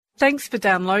Thanks for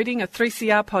downloading a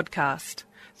 3CR podcast.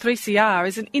 3CR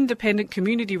is an independent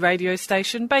community radio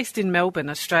station based in Melbourne,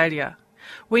 Australia.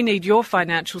 We need your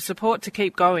financial support to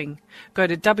keep going. Go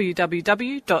to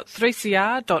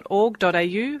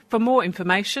www.3cr.org.au for more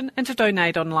information and to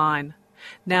donate online.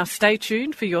 Now stay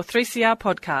tuned for your 3CR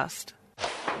podcast.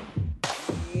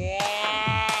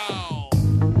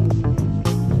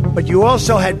 But you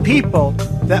also had people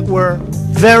that were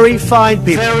very fine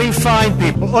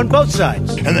people on both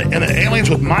sides. And the aliens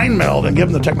would mind meld and give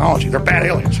them the technology. They're bad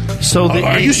aliens. So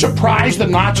are you surprised the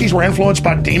Nazis were influenced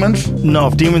by demons? No,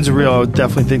 if demons are real, I would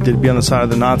definitely think they'd be on the side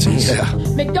of the Nazis. Yeah.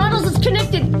 McDonald's is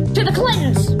connected to the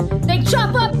Clintons. They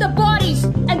chop up the bodies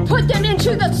and put them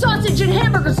into the sausage and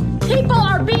hamburgers. People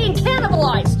are being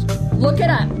cannibalized. Look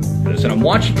it up. And I'm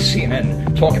watching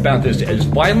CNN talk about this as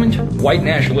violent white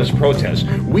nationalist protests.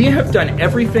 We have done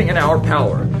everything in our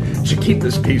power to keep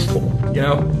this peaceful, you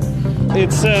know?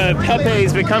 It's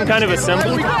Pepe's become kind of a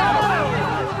symbol.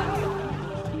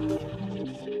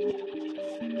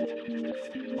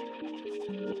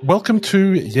 Welcome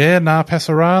to Yeah Nah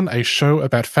Pasaran, a show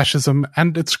about fascism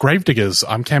and its gravediggers.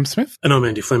 I'm Cam Smith. And I'm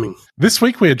Andy Fleming. This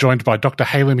week we are joined by Dr.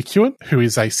 Hayley McEwen, who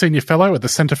is a Senior Fellow at the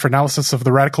Centre for Analysis of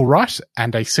the Radical Right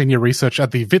and a Senior Researcher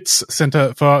at the WITS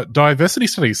Centre for Diversity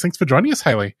Studies. Thanks for joining us,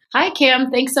 Hayley. Hi,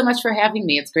 Cam. Thanks so much for having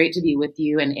me. It's great to be with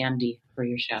you and Andy for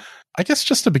your show. I guess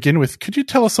just to begin with, could you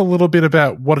tell us a little bit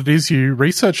about what it is you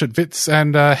research at WITS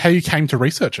and how you came to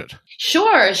research it?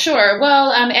 Sure.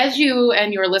 Well, as you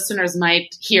and your listeners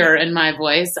might hear in my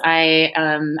voice,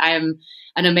 I'm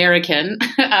an American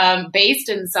based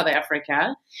in South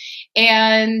Africa,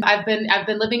 and I've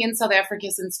been living in South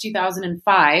Africa since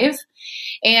 2005.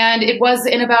 And it was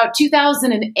in about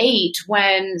 2008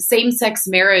 when same-sex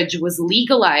marriage was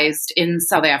legalized in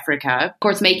South Africa, of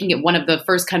course, making it one of the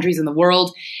first countries in the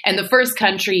world and the first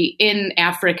country in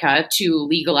Africa to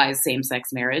legalize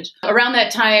same-sex marriage. Around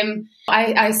that time,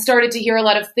 I started to hear a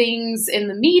lot of things in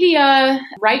the media,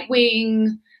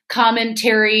 right-wing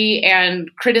commentary and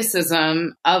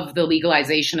criticism of the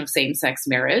legalization of same-sex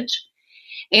marriage.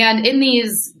 And in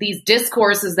these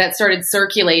discourses that started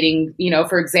circulating,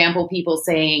 for example, people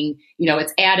saying,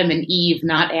 it's Adam and Eve,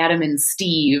 not Adam and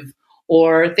Steve,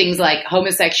 or things like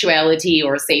homosexuality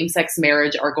or same-sex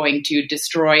marriage are going to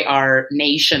destroy our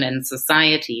nation and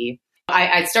society.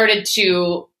 I started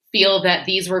to feel that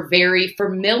these were very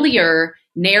familiar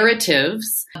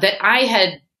narratives that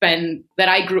I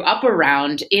grew up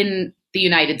around in the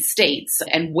United States,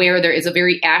 and where there is a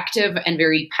very active and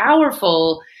very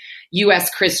powerful U.S.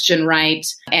 Christian right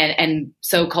and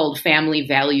so-called family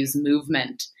values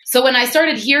movement. So when I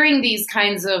started hearing these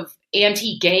kinds of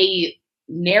anti-gay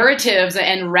narratives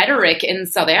and rhetoric in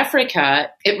South Africa,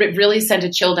 it really sent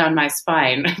a chill down my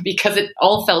spine because it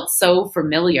all felt so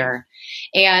familiar.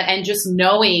 And just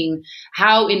knowing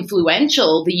how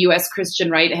influential the U.S.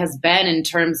 Christian right has been in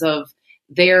terms of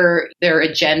their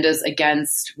agendas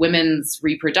against women's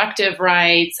reproductive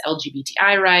rights,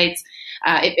 LGBTI rights,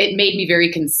 it made me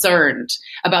very concerned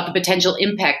about the potential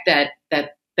impact that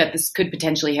this could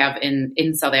potentially have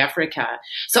in South Africa.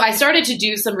 So I started to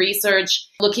do some research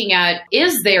looking at,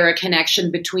 is there a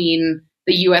connection between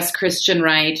the U.S. Christian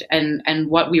right and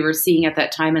what we were seeing at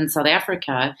that time in South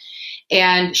Africa?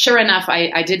 And sure enough,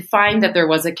 I did find that there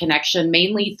was a connection,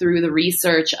 mainly through the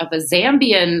research of a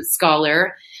Zambian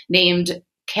scholar named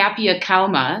Kapia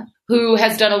Kauma, who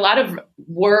has done a lot of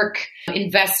work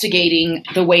investigating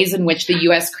the ways in which the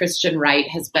U.S. Christian right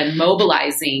has been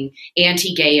mobilizing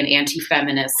anti-gay and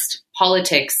anti-feminist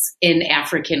politics in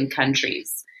African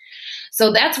countries.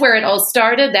 So that's where it all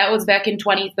started. That was back in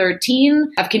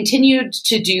 2013. I've continued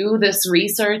to do this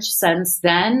research since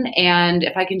then. And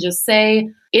if I can just say,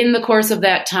 in the course of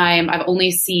that time, I've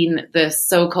only seen this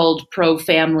so-called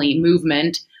pro-family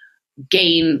movement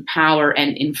gain power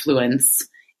and influence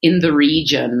in the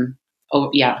region.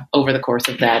 Over the course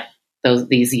of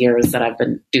these years that I've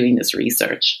been doing this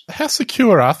research. How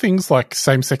secure are things like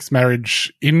same-sex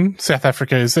marriage in South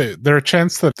Africa? Is there a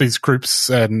chance that these groups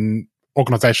and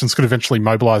organisations could eventually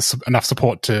mobilise enough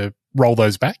support to roll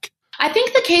those back? I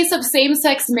think the case of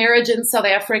same-sex marriage in South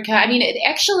Africa,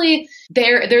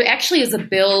 there actually is a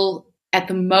bill at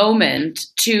the moment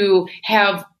to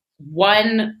have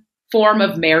one form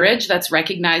of marriage that's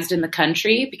recognized in the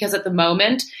country, because at the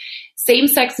moment,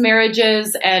 same-sex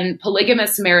marriages and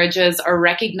polygamous marriages are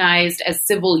recognized as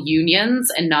civil unions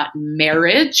and not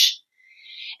marriage.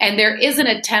 And there is an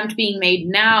attempt being made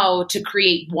now to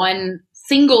create one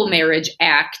single marriage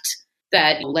act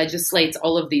that legislates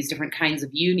all of these different kinds of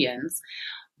unions.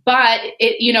 But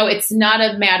it's not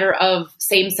a matter of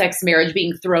same-sex marriage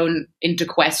being thrown into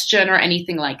question or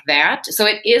anything like that. So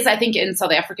it is, I think, in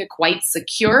South Africa quite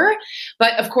secure.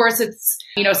 But of course, it's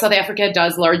South Africa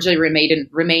does largely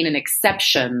remain an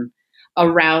exception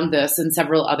around this, and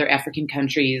several other African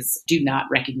countries do not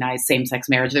recognize same-sex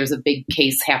marriage. There's a big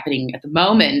case happening at the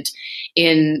moment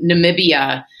in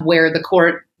Namibia where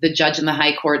the judge in the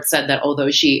High Court said that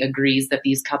although she agrees that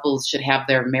these couples should have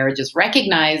their marriages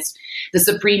recognized, the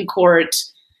Supreme Court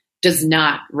does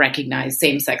not recognize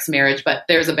same-sex marriage, but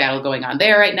there's a battle going on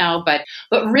there right now. But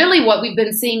really what we've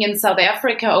been seeing in South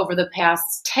Africa over the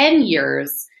past 10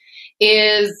 years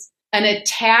is an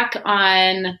attack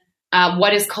on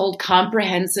what is called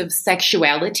comprehensive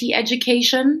sexuality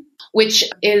education, which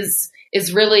is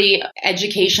really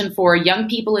education for young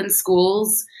people in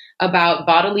schools about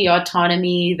bodily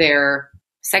autonomy, their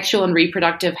sexual and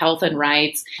reproductive health and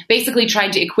rights, basically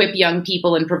trying to equip young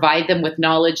people and provide them with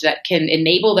knowledge that can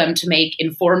enable them to make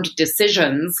informed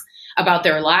decisions about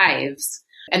their lives.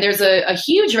 And there's a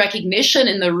huge recognition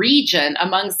in the region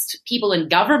amongst people in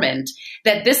government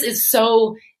that this is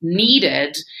so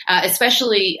needed,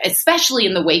 especially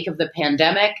in the wake of the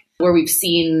pandemic, where we've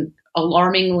seen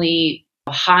alarmingly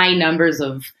high numbers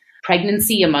of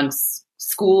pregnancy amongst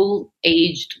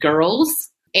school-aged girls,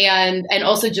 and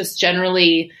also just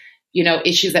generally,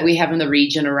 issues that we have in the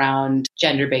region around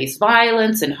gender-based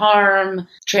violence and harm,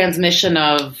 transmission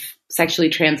of sexually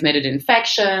transmitted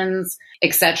infections,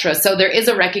 etc. So there is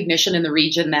a recognition in the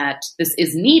region that this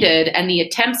is needed, and the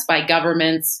attempts by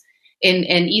governments in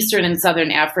Eastern and Southern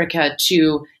Africa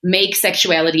to make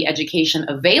sexuality education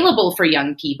available for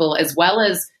young people, as well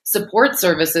as support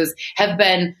services, have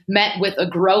been met with a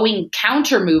growing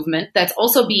counter movement that's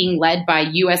also being led by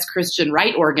U.S. Christian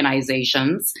right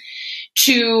organizations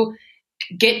to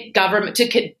get government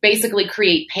to basically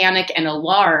create panic and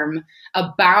alarm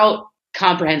about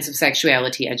comprehensive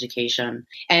sexuality education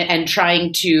and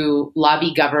trying to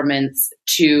lobby governments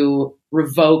to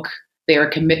revoke their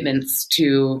commitments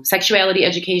to sexuality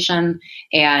education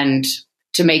and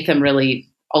to make them really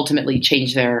ultimately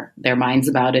change their minds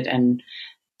about it, and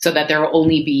so that there will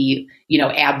only be,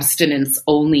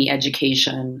 abstinence-only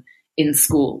education in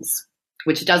schools,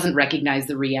 which doesn't recognize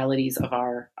the realities of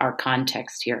our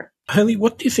context here. Hayley,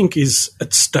 what do you think is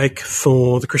at stake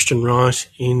for the Christian right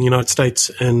in the United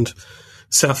States and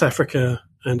South Africa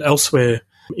and elsewhere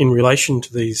in relation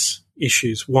to these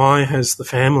issues? Why has the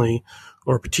family,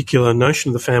 or a particular notion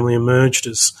of the family, emerged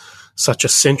as such a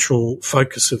central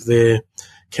focus of their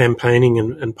campaigning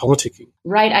and politicking?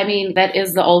 Right. I mean, that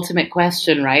is the ultimate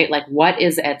question, right? Like, what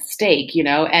is at stake,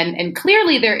 And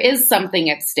clearly there is something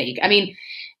at stake. I mean,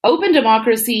 Open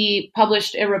Democracy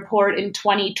published a report in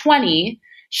 2020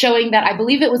 showing that I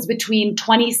believe it was between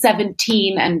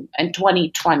 2017 and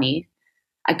 2020.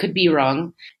 I could be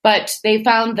wrong. But they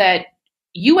found that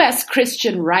U.S.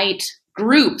 Christian right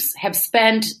groups have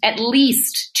spent at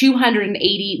least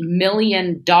 $280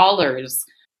 million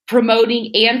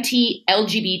promoting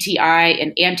anti-LGBTI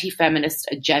and anti-feminist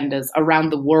agendas around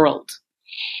the world.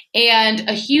 And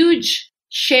a huge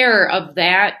share of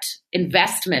that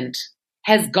investment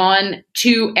has gone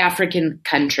to African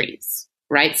countries,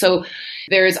 right? So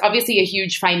there's obviously a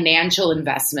huge financial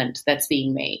investment that's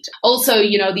being made. Also,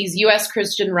 these U.S.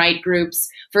 Christian right groups,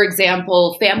 for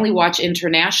example, Family Watch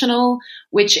International,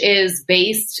 which is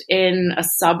based in a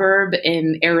suburb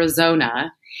in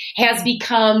Arizona, has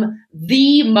become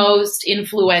the most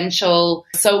influential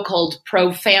so-called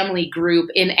pro-family group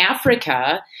in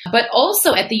Africa, but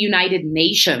also at the United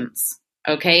Nations,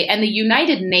 okay? And the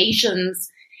United Nations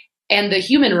and the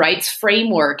human rights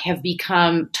framework have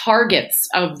become targets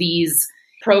of these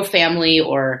pro-family,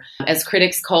 or as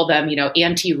critics call them,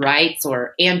 anti-rights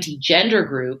or anti-gender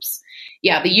groups.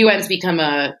 Yeah, the UN's become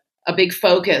a big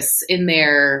focus in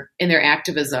their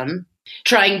activism,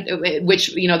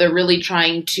 they're really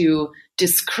trying to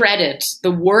discredit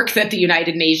the work that the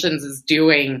United Nations is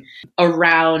doing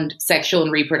around sexual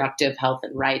and reproductive health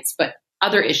and rights, but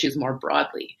other issues more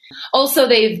broadly. Also,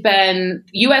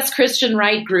 U.S. Christian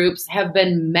right groups have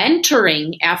been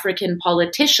mentoring African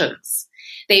politicians.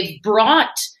 They've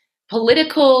brought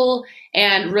political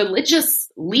and religious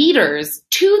leaders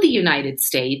to the United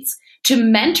States to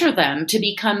mentor them to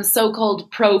become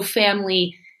so-called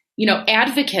pro-family,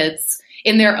 advocates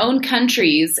in their own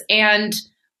countries and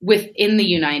within the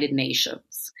United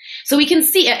Nations. So we can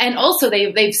see, and also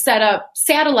they've set up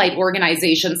satellite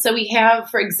organizations. So we have,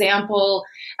 for example,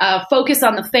 Focus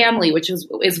on the Family, which is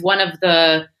one of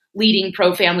the leading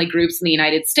pro-family groups in the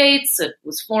United States. It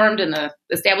was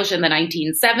established in the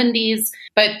 1970s,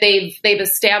 but they've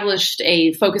established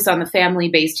a focus on the family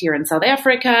based here in South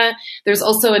Africa. There's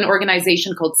also an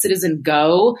organization called Citizen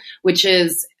Go, which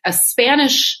is a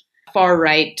Spanish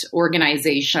far-right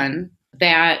organization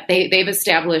that they've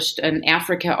established an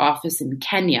Africa office in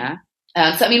Kenya.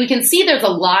 So, we can see there's a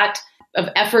lot of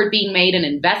effort being made and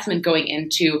investment going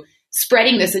into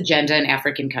spreading this agenda in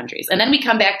African countries. And then we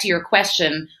come back to your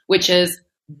question, which is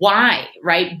why,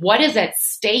 right? What is at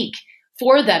stake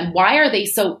for them? Why are they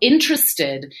so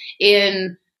interested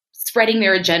in spreading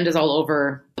their agendas all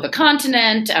over the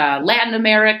continent, Latin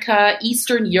America,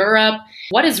 Eastern Europe?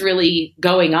 What is really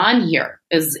going on here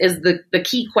is the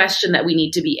key question that we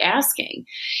need to be asking.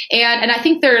 And I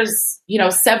think there's,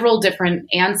 several different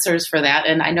answers for that.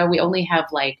 And I know we only have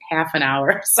like half an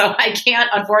hour, so I can't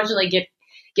unfortunately get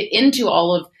into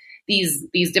all of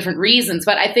these different reasons.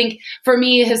 But I think for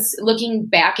me, looking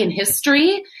back in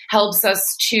history helps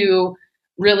us to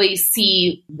really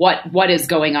see what is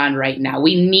going on right now.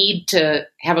 We need to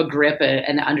have a grip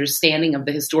and understanding of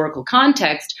the historical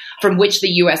context from which the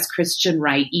U.S. Christian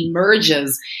right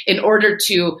emerges in order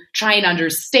to try and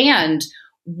understand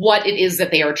what it is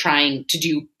that they are trying to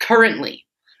do currently.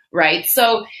 Right.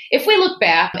 So if we look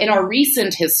back in our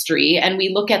recent history and we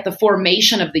look at the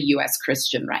formation of the U.S.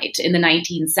 Christian right in the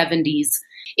 1970s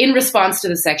in response to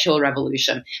the sexual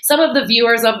revolution, some of the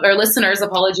viewers or listeners,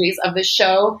 apologies, of the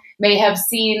show may have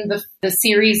seen the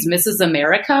series Mrs.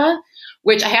 America,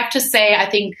 which I have to say, I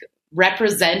think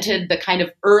represented the kind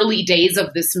of early days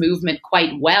of this movement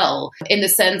quite well, in the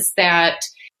sense that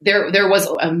there was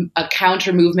a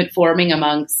counter movement forming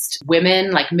amongst women,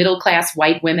 like middle-class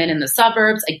white women in the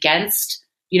suburbs, against,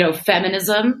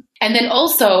 feminism. And then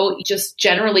also just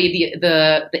generally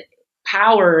the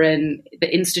power and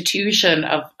the institution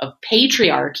of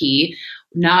patriarchy,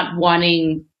 not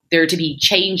wanting there to be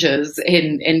changes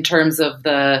in terms of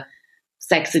the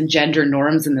sex and gender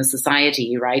norms in the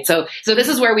society, right? So this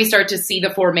is where we start to see the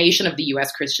formation of the U.S.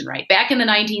 Christian right back in the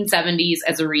 1970s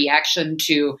as a reaction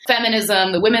to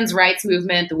feminism, the women's rights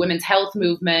movement, the women's health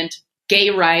movement, gay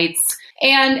rights.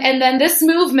 And then this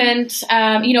movement,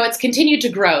 it's continued to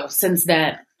grow since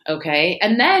then. Okay.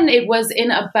 And then it was in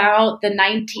the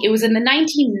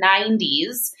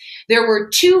 1990s. There were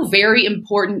two very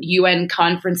important UN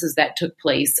conferences that took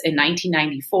place in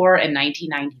 1994 and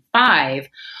 1995,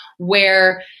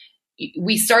 where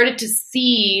we started to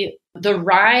see the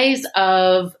rise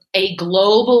of a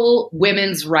global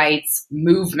women's rights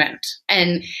movement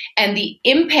and the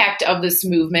impact of this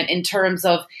movement in terms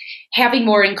of having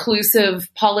more inclusive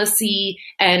policy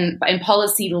and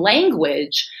policy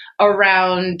language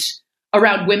around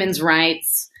women's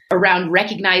rights, around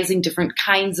recognizing different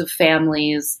kinds of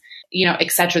families,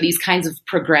 et cetera, these kinds of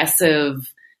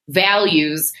progressive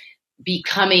values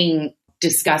becoming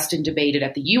discussed and debated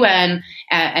at the UN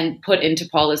and put into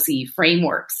policy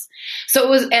frameworks. So it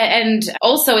was, and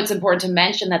also it's important to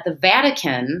mention that the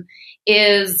Vatican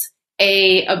is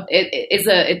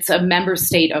it's a member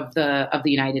state of the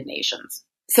United Nations.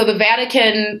 So the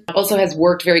Vatican also has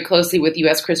worked very closely with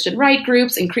U.S. Christian right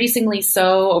groups, increasingly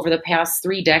so over the past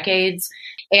 3 decades.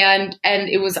 And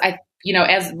it was,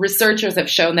 as researchers have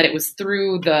shown, that it was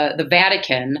through the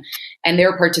Vatican and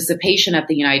their participation at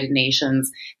the United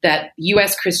Nations that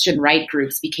U.S. Christian right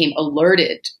groups became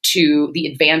alerted to the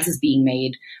advances being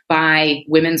made by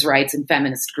women's rights and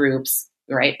feminist groups,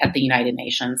 right, at the United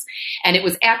Nations. And it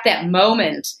was at that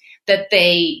moment that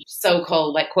they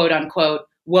so-called, like, quote unquote,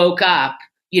 woke up,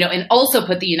 and also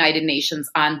put the United Nations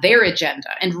on their agenda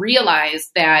and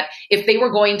realized that if they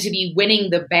were going to be winning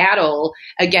the battle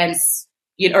against,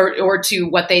 or to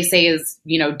what they say is,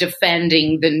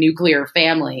 defending the nuclear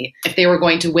family, if they were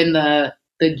going to win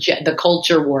the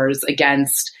culture wars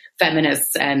against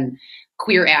feminists and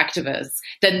queer activists,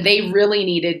 then they really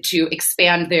needed to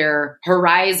expand their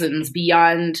horizons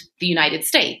beyond the United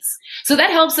States. So that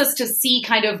helps us to see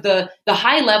kind of the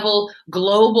high level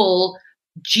global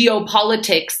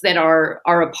geopolitics that are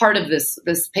a part of this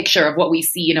picture of what we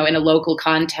see, in a local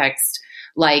context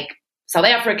like South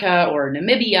Africa or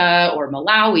Namibia or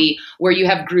Malawi, where you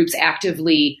have groups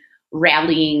actively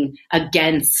rallying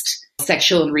against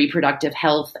sexual and reproductive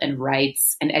health and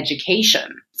rights and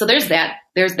education. So there's that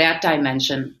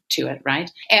dimension to it,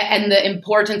 right? And the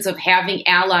importance of having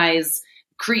allies,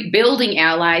 building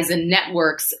allies and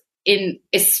networks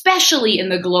especially in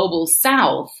the global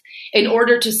South, in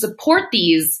order to support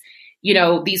these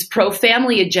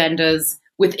pro-family agendas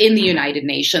within the United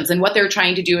Nations. And what they're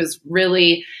trying to do is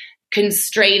really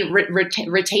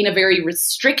retain a very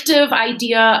restrictive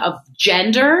idea of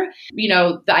gender.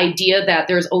 The idea that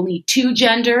there's only two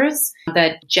genders,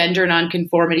 that gender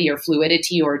nonconformity or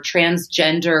fluidity or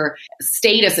transgender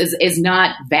status is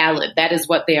not valid. That is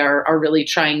what they are really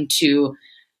trying to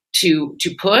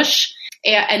push.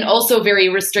 And also very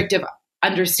restrictive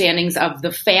understandings of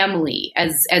the family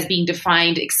as being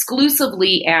defined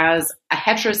exclusively as a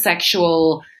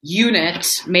heterosexual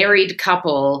unit, married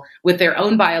couple with their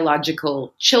own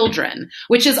biological children,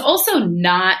 which is also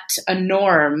not a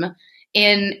norm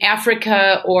in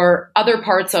Africa or other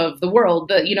parts of the world.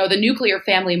 The nuclear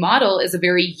family model is a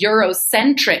very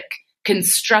Eurocentric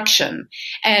construction.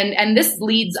 And this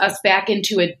leads us back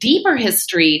into a deeper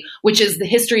history, which is the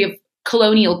history of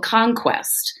colonial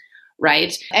conquest.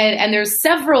 Right. And there's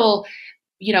several,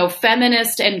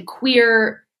 feminist and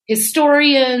queer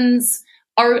historians,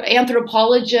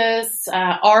 anthropologists,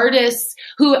 artists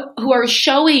who are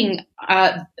showing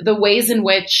the ways in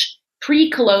which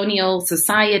pre-colonial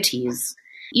societies,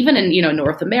 even in,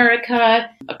 North America,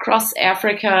 across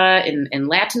Africa, in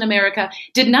Latin America,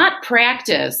 did not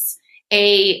practice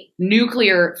a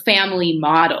nuclear family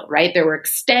model, right? There were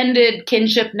extended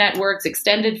kinship networks,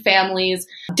 extended families,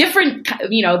 different,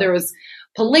 there was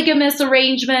polygamous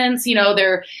arrangements,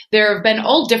 there have been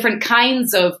all different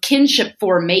kinds of kinship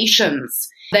formations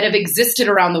that have existed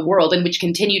around the world and which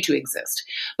continue to exist.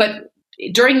 But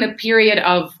during the period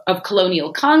of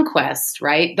colonial conquest,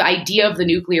 right, the idea of the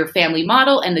nuclear family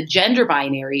model and the gender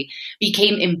binary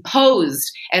became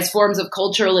imposed as forms of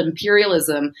cultural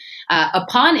imperialism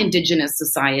upon indigenous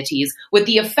societies, with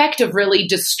the effect of really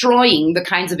destroying the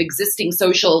kinds of existing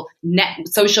social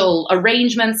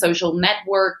arrangements, social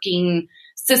networking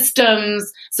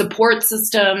systems, support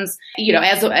systems,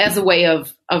 as a way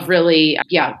of really,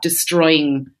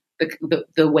 destroying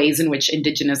the ways in which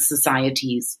indigenous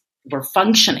societies were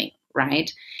functioning,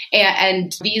 right?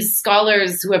 And these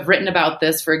scholars who have written about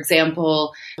this, for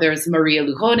example, there's Maria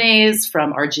Lugones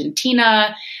from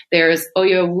Argentina, there's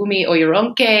Oyewumi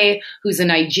Oyeronke, who's a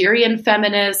Nigerian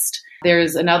feminist,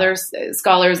 there's another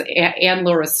scholars, Anne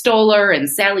Laura Stoller and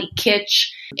Sally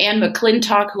Kitch, Anne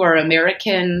McClintock, who are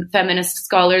American feminist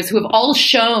scholars, who have all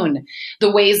shown the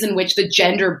ways in which the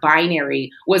gender binary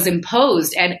was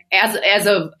imposed, and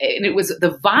it was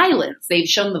the violence. They've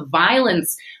shown the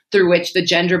violence through which the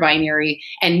gender binary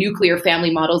and nuclear family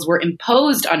models were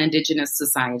imposed on indigenous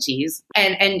societies.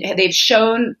 And they've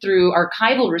shown through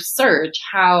archival research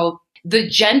how the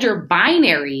gender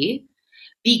binary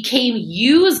became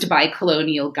used by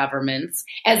colonial governments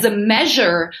as a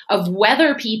measure of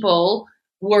whether people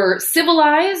were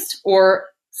civilized or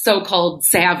so-called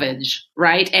savage,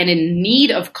 right? And in need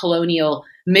of colonial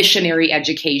missionary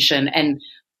education and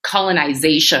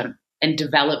colonization and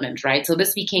development, right? So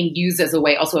this became used as a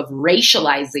way also of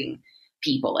racializing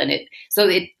people. And it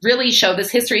really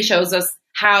this history shows us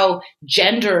how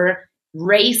gender,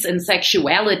 race, and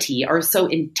sexuality are so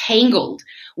entangled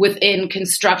within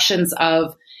constructions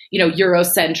of,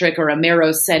 Eurocentric or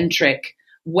Amerocentric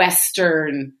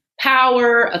Western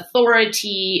power,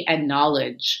 authority, and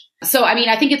knowledge. So, I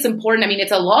think it's important.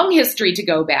 It's a long history to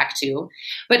go back to,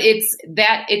 but it's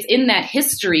in that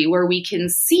history where we can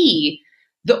see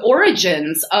the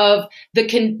origins of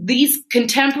these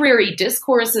contemporary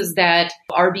discourses that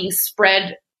are being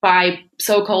spread by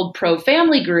so-called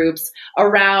pro-family groups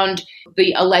around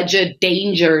the alleged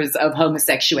dangers of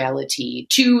homosexuality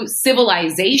to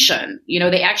civilization.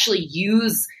 They actually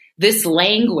use this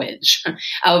language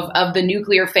of the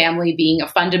nuclear family being a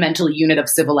fundamental unit of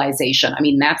civilization.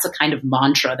 That's a kind of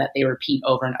mantra that they repeat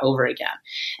over and over again.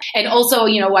 And also,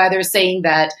 why they're saying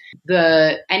that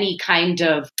any kind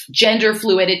of gender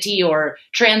fluidity or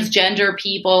transgender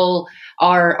people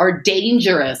are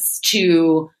dangerous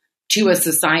to a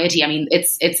society.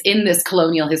 It's in this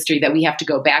colonial history that we have to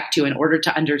go back to in order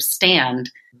to understand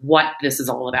what this is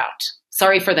all about.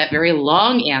 Sorry for that very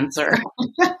long answer,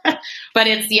 but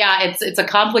it's a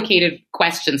complicated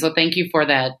question. So thank you for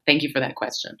that. Thank you for that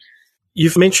question.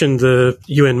 You've mentioned the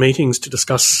UN meetings to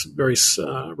discuss various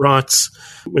rights,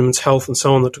 women's health and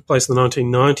so on that took place in the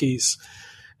 1990s.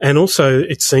 And also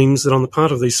it seems that on the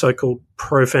part of these so-called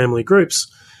pro-family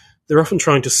groups, they're often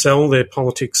trying to sell their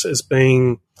politics as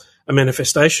being a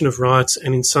manifestation of rights,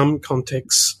 and in some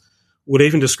contexts would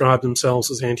even describe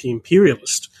themselves as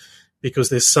anti-imperialist, because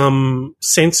there's some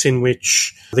sense in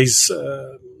which these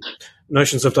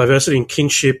notions of diversity and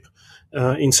kinship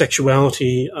in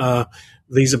sexuality,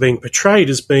 these are being portrayed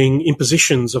as being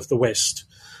impositions of the West.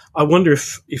 I wonder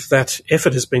if that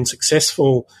effort has been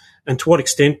successful And to what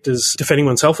extent does defending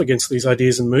oneself against these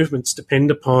ideas and movements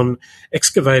depend upon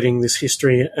excavating this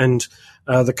history and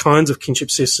the kinds of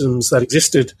kinship systems that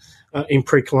existed in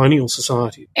pre-colonial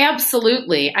society?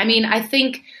 Absolutely. I mean, I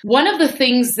think one of the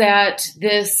things that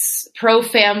this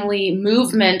pro-family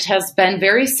movement has been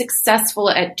very successful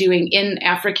at doing in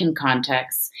African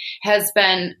contexts has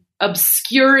been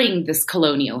obscuring this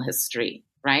colonial history,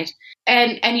 right?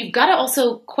 And you've got to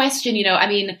also question, you've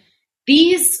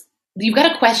got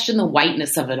to question the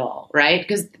whiteness of it all, right?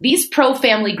 Because these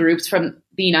pro-family groups from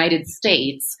the United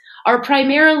States are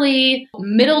primarily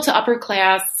middle to upper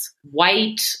class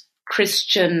white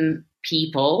Christian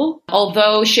people.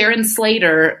 Although Sharon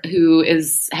Slater, who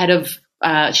is head of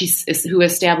who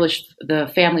established the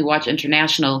Family Watch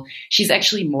International, she's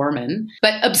actually Mormon.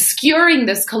 But obscuring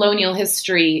this colonial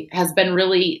history has been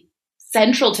really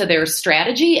central to their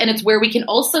strategy. And it's where we can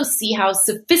also see how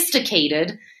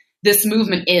sophisticated this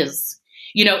movement is.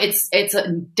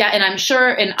 And I'm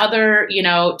sure in other,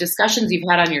 discussions you've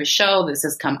had on your show, this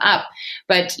has come up,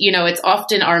 but, it's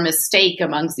often our mistake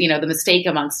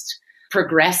amongst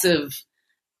progressive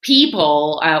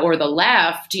people or the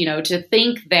left, to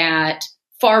think that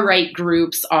far-right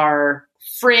groups are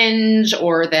fringe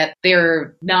or that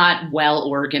they're not well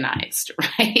organized,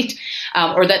 right?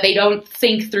 Or that they don't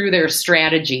think through their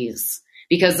strategies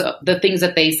because the things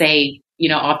that they say,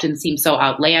 often seem so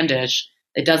outlandish.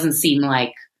 It doesn't seem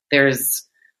like there's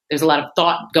a lot of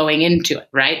thought going into it,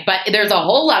 right? But there's a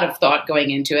whole lot of thought going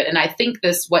into it. And I think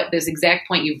this exact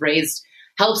point you've raised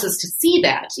helps us to see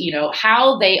that,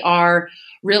 how they are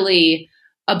really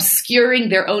obscuring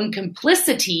their own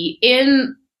complicity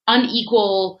in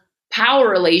unequal power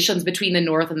relations between the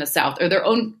North and the South, or their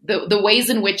own the ways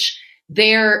in which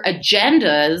their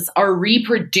agendas are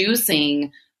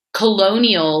reproducing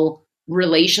colonial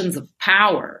relations of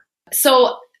power.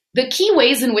 So the key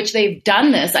ways in which they've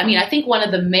done this, I think one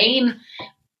of the main,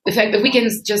 in fact, if we can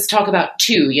just talk about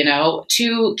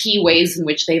two key ways in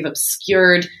which they've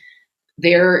obscured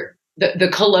the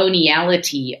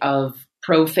coloniality of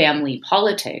pro-family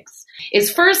politics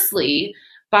is firstly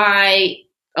by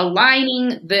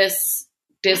aligning this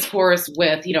discourse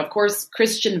with, of course,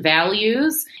 Christian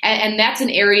values. And that's an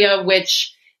area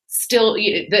which still,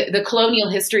 the colonial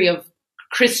history of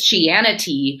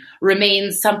Christianity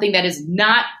remains something that is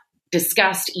not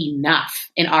discussed enough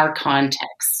in our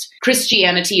context.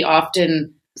 Christianity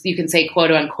often, you can say,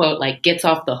 quote unquote, like gets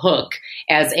off the hook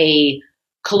as a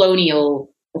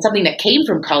colonial, something that came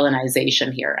from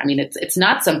colonization here. It's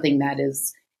not something that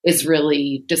is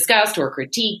really discussed or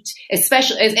critiqued,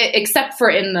 especially except for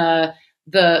in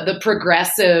the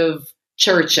progressive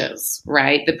churches,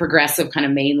 right? The progressive kind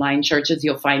of mainline churches,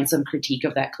 you'll find some critique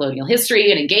of that colonial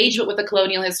history and engagement with the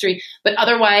colonial history. But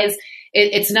otherwise,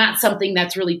 it's not something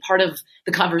that's really part of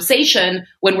the conversation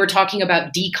when we're talking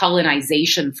about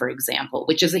decolonization, for example,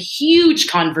 which is a huge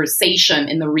conversation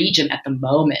in the region at the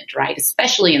moment, right?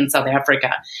 Especially in South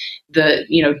Africa, the,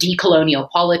 decolonial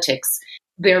politics,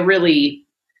 they're very,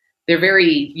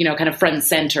 kind of front and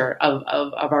center of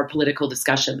our political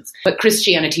discussions. But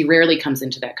Christianity rarely comes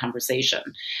into that conversation.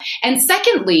 And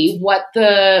secondly, what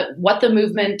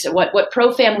movement, what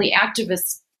pro-family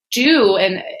activists do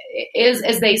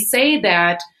is they say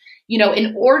that,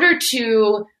 in order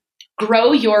to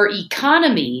grow your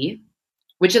economy,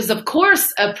 which is, of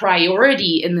course, a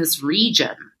priority in this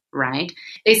region, right?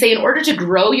 They say in order to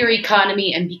grow your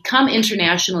economy and become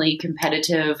internationally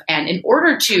competitive, and in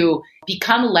order to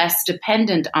become less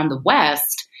dependent on the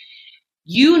West,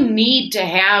 you need to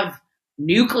have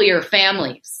nuclear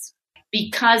families.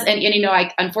 Because,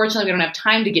 unfortunately, we don't have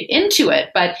time to get into it,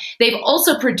 but they've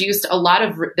also produced a lot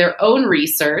of their own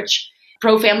research.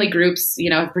 Pro-family groups,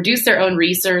 have produced their own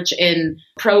research in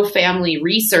pro-family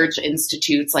research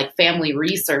institutes like Family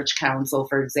Research Council,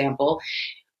 for example,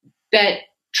 that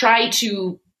try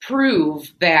to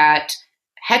prove that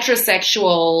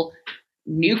heterosexual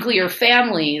nuclear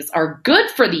families are good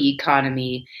for the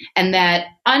economy and that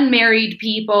unmarried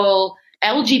people,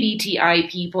 LGBTI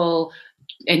people,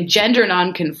 and gender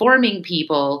nonconforming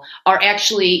people are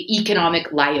actually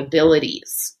economic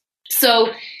liabilities. So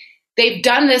they've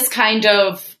done this kind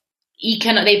of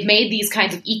they've made these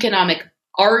kinds of economic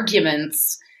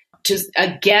arguments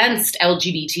against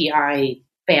LGBTI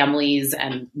families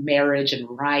and marriage and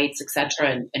rights, et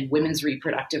cetera, and women's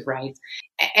reproductive rights.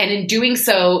 And in doing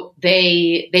so,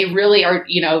 they really are,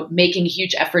 making a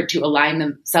huge effort to align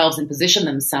themselves and position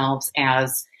themselves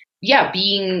as,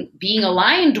 being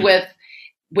aligned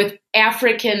with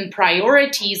African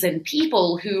priorities and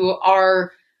people who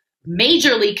are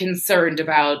majorly concerned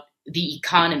about the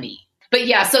economy. But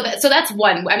yeah, so that's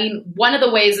one. I mean, one of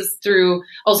the ways is through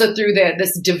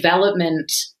this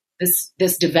development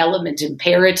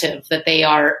imperative that they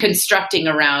are constructing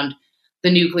around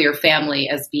the nuclear family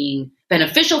as being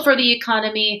beneficial for the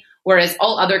economy, whereas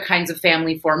all other kinds of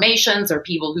family formations, or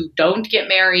people who don't get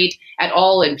married at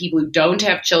all and people who don't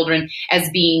have children, as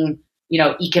being,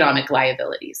 economic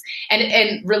liabilities.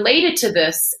 And related to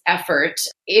this effort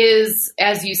is,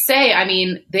 as you say, I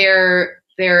mean, their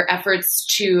efforts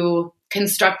to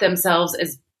construct themselves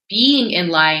as being in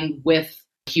line with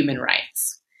human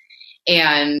rights.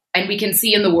 And we can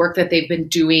see in the work that they've been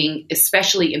doing,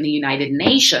 especially in the United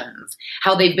Nations,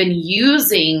 how they've been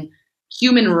using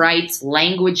human rights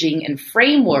languaging and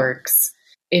frameworks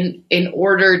in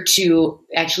order to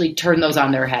actually turn those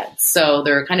on their heads. So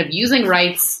they're kind of using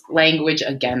rights language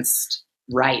against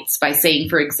rights by saying,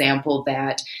 for example,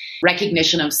 that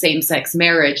recognition of same-sex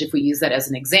marriage, if we use that as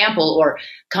an example, or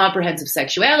comprehensive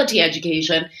sexuality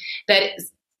education, that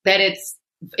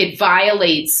it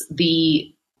violates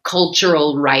the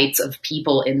cultural rights of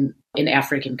people in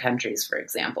African countries, for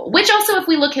example. Which also, if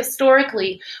we look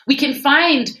historically, we can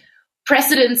find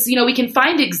precedents, we can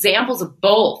find examples of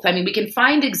both. I mean, we can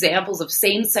find examples of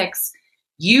same-sex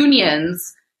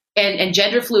unions and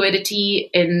gender fluidity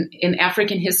in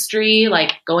African history,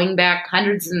 like going back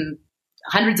hundreds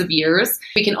of years.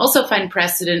 We can also find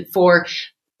precedent for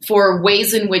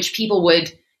ways in which people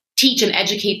would teach and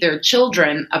educate their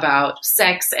children about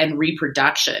sex and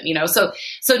reproduction. So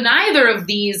neither of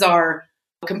these are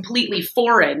completely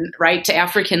foreign, right, to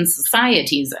African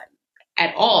societies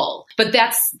at all. But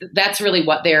that's really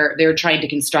what they're trying to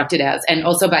construct it as, and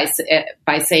also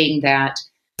by saying that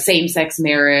same-sex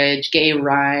marriage, gay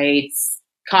rights,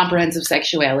 comprehensive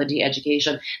sexuality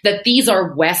education, that these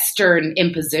are Western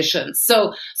impositions.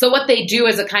 So what they do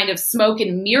is a kind of smoke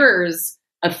and mirrors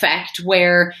effect,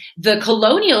 where the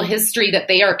colonial history that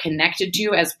they are connected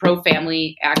to as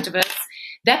pro-family activists,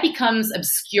 that becomes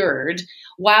obscured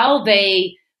while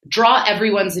they draw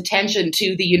everyone's attention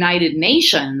to the United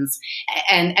Nations,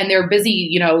 and they're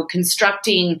busy,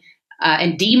 constructing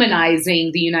and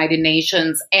demonizing the United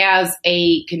Nations as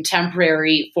a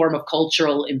contemporary form of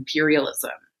cultural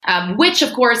imperialism, which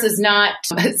of course is not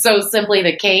so simply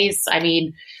the case. I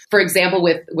mean, for example,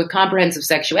 with comprehensive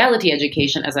sexuality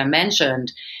education, as I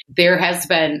mentioned, there has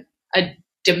been a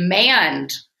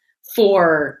demand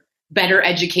for better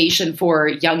education for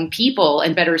young people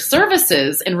and better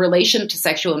services in relation to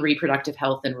sexual and reproductive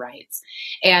health and rights.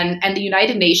 And the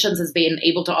United Nations has been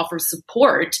able to offer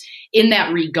support in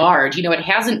that regard. It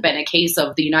hasn't been a case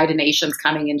of the United Nations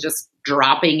coming and just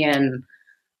dropping in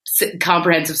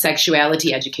comprehensive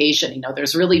sexuality education.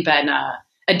 There's really been a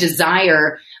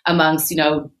desire amongst,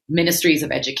 ministries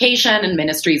of education and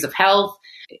ministries of health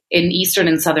in Eastern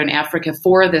and Southern Africa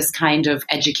for this kind of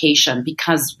education,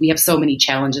 because we have so many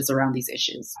challenges around these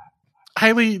issues.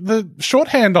 Hayley, the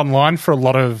shorthand online for a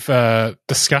lot of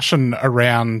discussion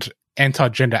around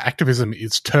anti-gender activism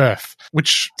is TERF,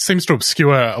 which seems to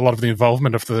obscure a lot of the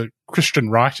involvement of the Christian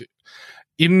right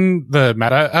in the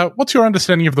matter. What's your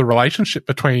understanding of the relationship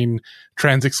between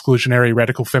trans-exclusionary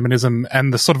radical feminism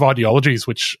and the sort of ideologies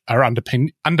which are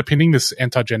underpinning this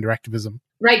anti-gender activism?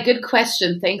 Right, good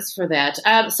question. Thanks for that.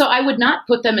 So I would not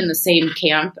put them in the same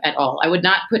camp at all. I would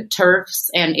not put TERFs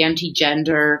and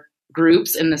anti-gender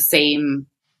groups in the same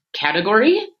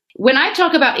category. When I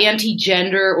talk about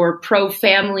anti-gender or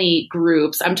pro-family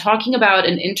groups, I'm talking about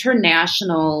an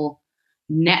international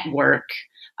network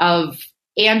of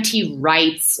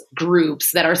anti-rights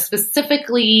groups that are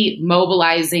specifically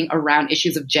mobilizing around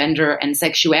issues of gender and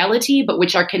sexuality, but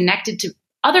which are connected to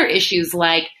other issues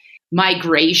like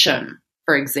migration,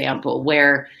 for example,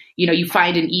 where you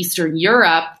find in Eastern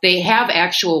Europe, they have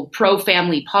actual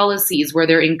pro-family policies where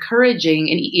they're encouraging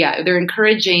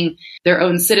their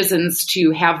own citizens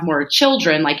to have more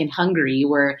children, like in Hungary,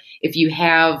 where if you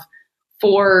have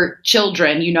 4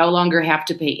 children, you no longer have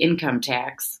to pay income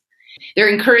tax. They're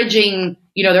encouraging,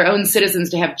 their own citizens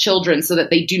to have children so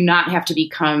that they do not have to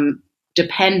become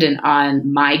dependent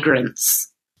on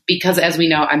migrants. Because as we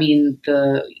know, I mean,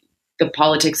 the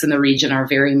politics in the region are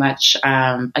very much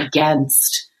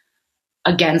against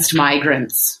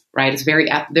migrants, right? It's very,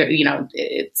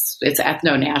 it's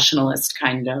ethno-nationalist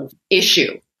kind of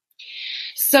issue.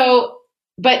 So,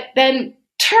 but then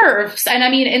TERFs, and I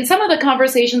mean, in some of the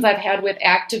conversations I've had with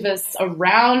activists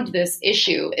around this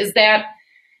issue, is that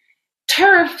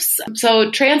TERFs,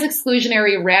 so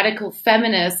trans-exclusionary radical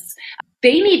feminists,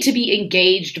 they need to be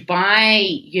engaged by,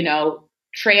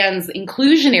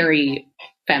 trans-inclusionary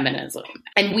feminism.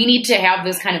 And we need to have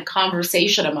this kind of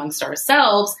conversation amongst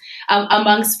ourselves,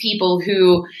 amongst people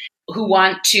who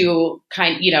want to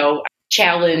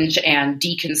challenge and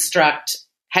deconstruct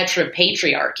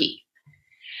heteropatriarchy.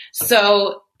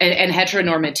 So, and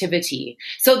heteronormativity.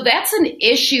 So that's an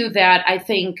issue that I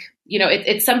think,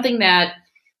 it's something that,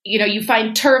 you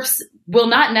find TERFs will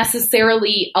not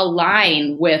necessarily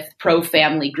align with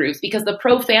pro-family groups because the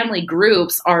pro-family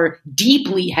groups are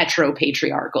deeply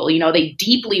heteropatriarchal. They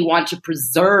deeply want to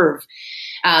preserve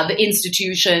the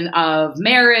institution of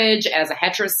marriage as a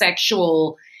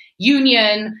heterosexual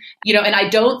union, and I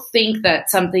don't think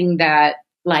that's something that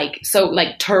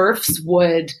TERFs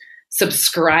would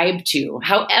subscribe to.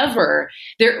 However,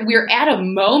 we're at a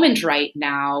moment right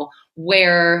now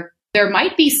where there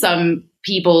might be some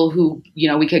people who,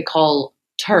 we could call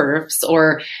TERFs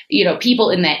or, people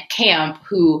in that camp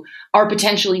who are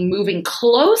potentially moving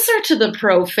closer to the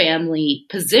pro-family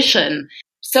position.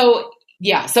 So,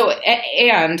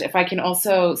 and if I can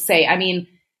also say, I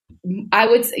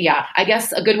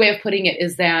guess a good way of putting it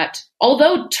is that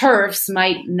although TERFs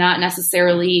might not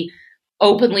necessarily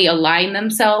openly align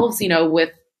themselves,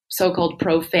 with so-called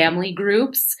pro-family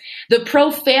groups, the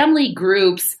pro-family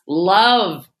groups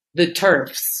love the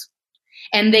TERFs.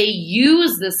 And they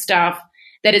use the stuff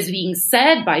that is being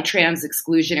said by trans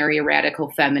exclusionary radical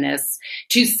feminists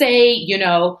to say,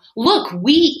 look,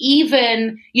 we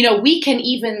can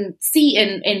even see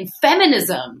in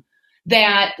feminism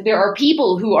that there are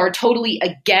people who are totally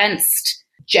against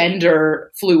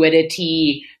gender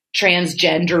fluidity,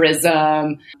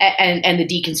 transgenderism, and the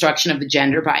deconstruction of the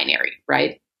gender binary,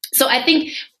 right? So I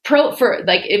think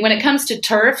when it comes to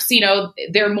TERFs,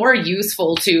 they're more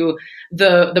useful to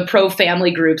the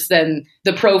pro-family groups than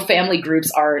the pro-family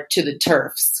groups are to the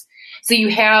TERFs. So you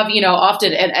have,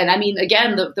 often,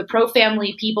 again, the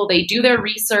pro-family people, they do their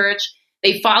research,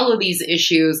 they follow these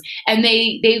issues, and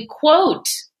they quote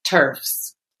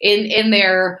TERFs in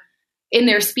their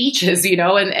speeches,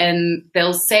 and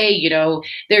they'll say,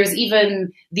 there's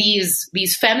even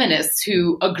these feminists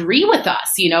who agree with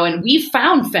us, and we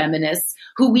found feminists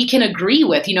who we can agree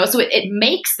with, so it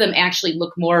makes them actually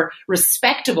look more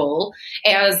respectable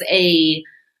as a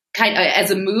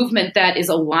movement that is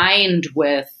aligned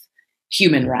with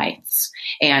human rights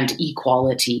and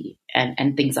equality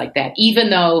and things like that, even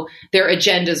though their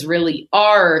agendas really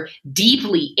are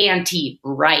deeply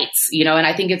anti-rights, and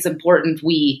I think it's important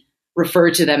we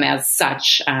refer to them as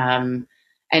such, and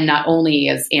not only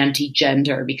as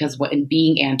anti-gender, because in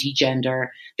being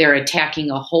anti-gender, they're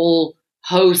attacking a whole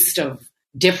host of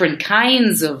different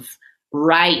kinds of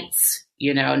rights,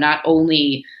 not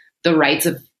only the rights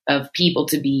of people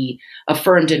to be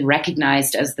affirmed and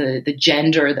recognized as the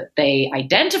gender that they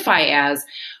identify as,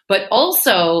 but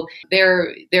also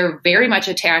they're very much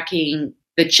attacking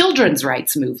the children's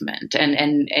rights movement.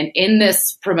 And in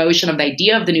this promotion of the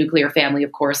idea of the nuclear family,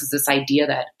 of course, is this idea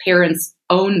that parents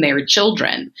own their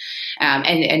children,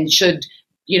 and should,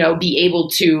 be able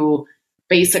to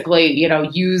basically,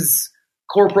 use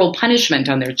corporal punishment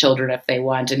on their children if they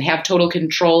want, and have total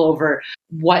control over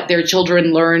what their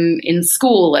children learn in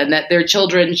school, and that their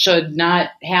children should not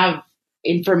have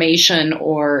information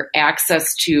or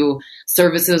access to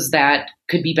services that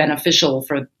could be beneficial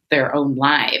for their own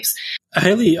lives.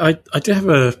 Hayley, I do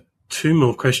have two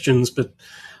more questions, but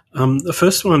the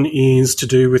first one is to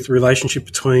do with the relationship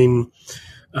between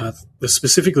the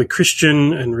specifically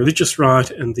Christian and religious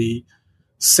right and the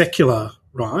secular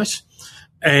right.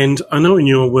 And I know in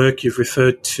your work you've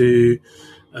referred to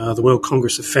the World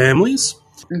Congress of Families.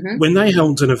 Mm-hmm. When they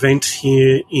held an event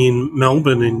here in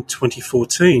Melbourne in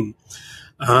 2014,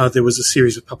 there was a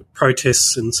series of public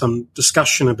protests and some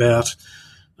discussion about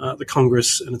the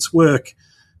Congress and its work.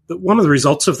 But one of the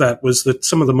results of that was that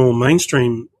some of the more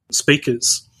mainstream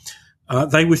speakers,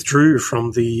 they withdrew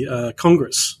from the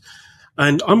Congress.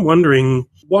 And I'm wondering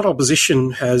what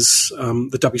opposition has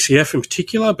the WCF in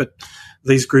particular, but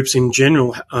these groups in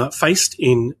general, faced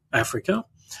in Africa,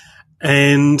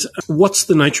 and what's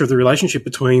the nature of the relationship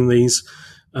between these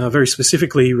very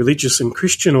specifically religious and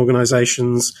Christian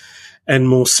organisations and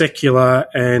more secular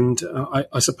and,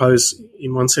 I suppose,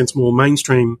 in one sense, more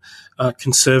mainstream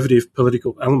conservative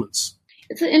political elements?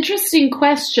 It's an interesting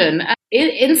question.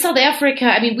 In South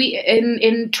Africa,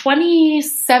 in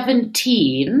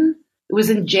 2017, it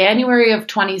was in January of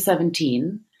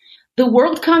 2017, the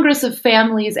World Congress of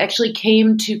Families actually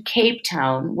came to Cape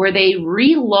Town, where they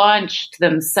relaunched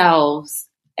themselves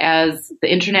as the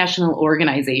International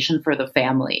Organization for the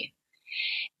Family.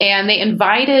 And they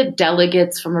invited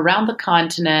delegates from around the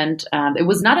continent. It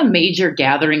was not a major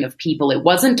gathering of people. It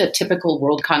wasn't a typical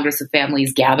World Congress of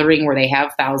Families gathering where they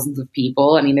have thousands of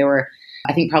people. There were,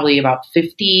 I think, probably about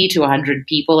 50 to 100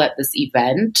 people at this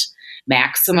event,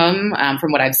 maximum,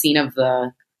 from what I've seen of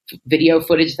the video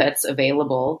footage that's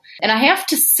available. And I have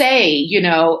to say,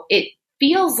 it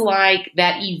feels like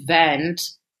that event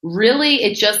really,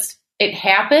 it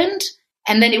happened.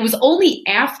 And then it was only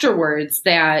afterwards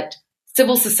that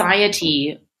civil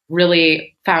society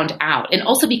really found out. And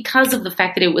also because of the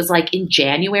fact that it was like in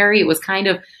January, it was kind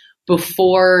of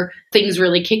before things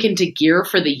really kick into gear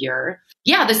for the year.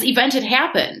 Yeah, this event had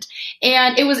happened.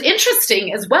 And it was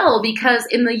interesting as well because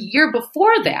in the year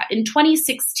before that, in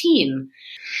 2016,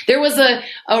 there was a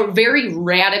very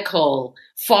radical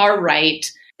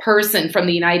far-right person from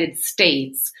the United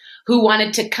States who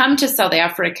wanted to come to South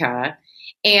Africa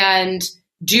and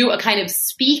do a kind of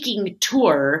speaking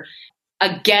tour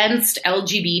against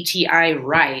LGBTI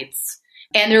rights.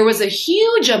 And there was a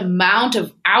huge amount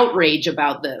of outrage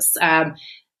about this.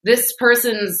 This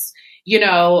person's, he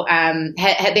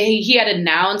had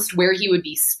announced where he would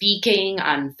be speaking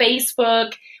on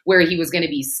Facebook, where he was going to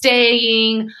be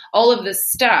staying, all of this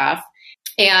stuff.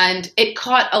 And it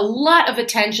caught a lot of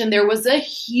attention. There was a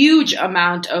huge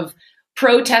amount of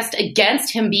protest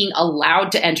against him being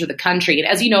allowed to enter the country. And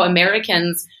as you know,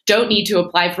 Americans don't need to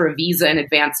apply for a visa in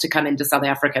advance to come into South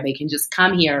Africa. They can just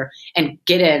come here and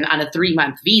get in on a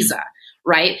 3-month visa,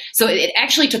 right? So it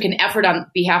actually took an effort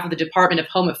on behalf of the Department of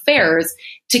Home Affairs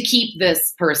to keep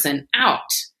this person out.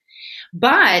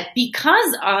 But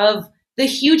because of the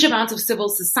huge amounts of civil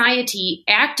society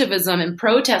activism and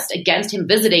protest against him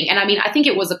visiting, and I mean, I think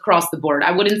it was across the board.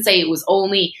 I wouldn't say it was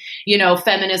only,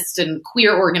 feminist and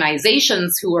queer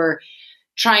organizations who were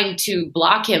trying to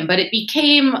block him, but it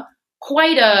became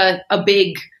quite a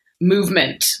big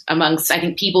movement amongst, I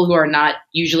think, people who are not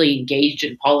usually engaged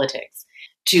in politics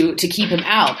to keep him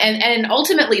out. And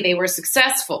ultimately they were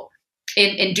successful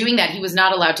in doing that. He was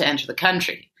not allowed to enter the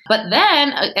country. But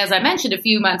then, as I mentioned, a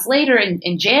few months later,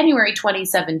 in January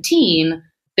 2017,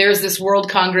 there's this World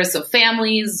Congress of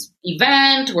Families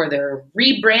event where they're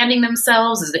rebranding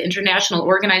themselves as the International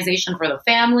Organization for the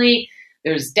Family.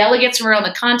 There's delegates from around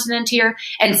the continent here,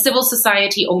 and civil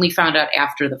society only found out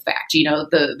after the fact.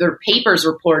 Their papers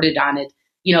reported on it,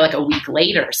 like a week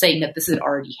later, saying that this had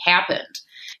already happened.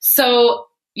 So,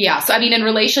 I mean, in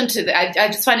relation to that, I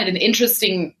just find it an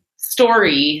interesting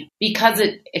story because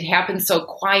it happened so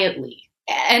quietly.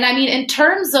 And I mean, in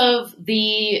terms of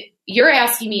you're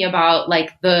asking me about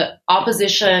like the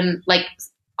opposition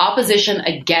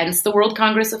against the World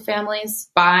Congress of Families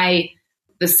by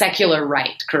the secular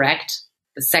right, correct?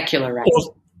 The secular right.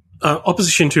 Or,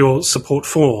 opposition to or support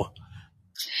for.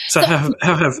 So how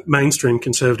have mainstream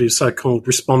conservatives, so-called,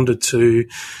 responded to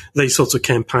these sorts of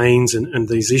campaigns and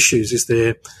these issues? Is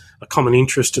there a common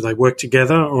interest? Do they work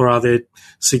together, or are there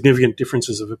significant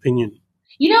differences of opinion?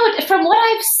 From what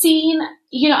I've seen,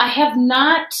 I have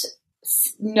not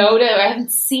noted, I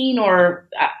haven't seen or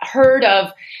heard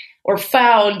of or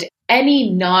found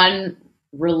any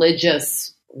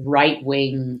non-religious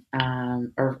right-wing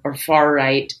or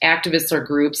far-right activists or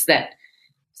groups that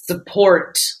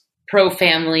support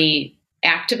pro-family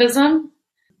activism.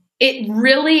 It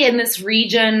really, in this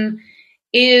region,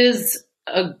 is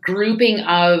a grouping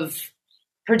of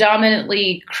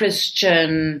predominantly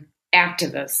Christian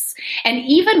activists. And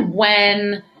even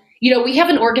when, we have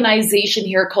an organization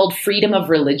here called Freedom of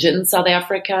Religion South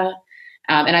Africa.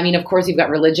 And I mean, of course, you've got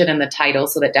religion in the title,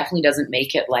 so that definitely doesn't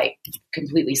make it like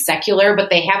completely secular, but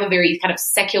they have a very kind of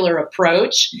secular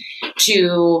approach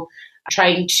to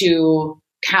trying to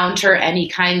counter any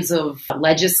kinds of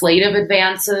legislative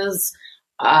advances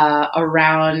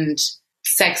around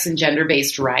sex and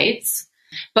gender-based rights.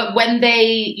 But when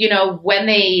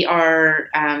they are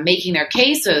making their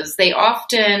cases, they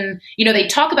often, they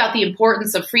talk about the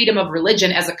importance of freedom of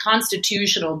religion as a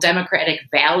constitutional democratic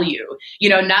value,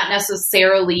 not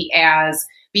necessarily as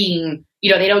being,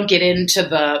 they don't get into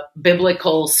the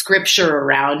biblical scripture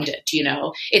around it,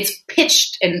 It's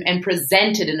pitched and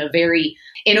presented in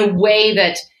a way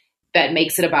that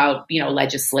makes it about,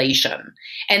 legislation.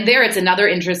 And there it's another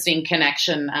interesting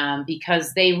connection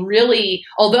because they really,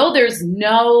 although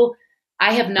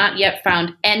I have not yet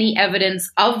found any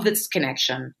evidence of this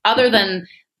connection other than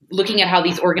looking at how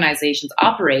these organizations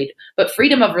operate, but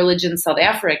Freedom of Religion South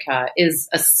Africa is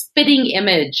a spitting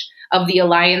image of the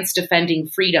Alliance Defending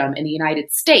Freedom in the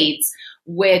United States,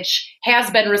 which has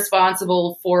been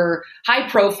responsible for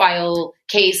high-profile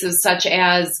cases such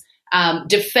as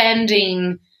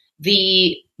defending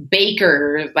the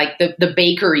the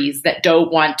bakeries that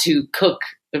don't want to cook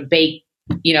or bake,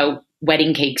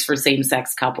 wedding cakes for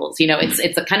same-sex couples.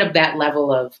 It's a kind of that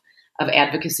level of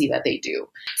advocacy that they do.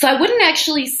 So I wouldn't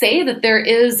actually say that there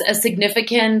is a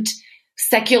significant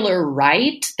secular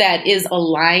right that is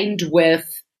aligned with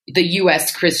the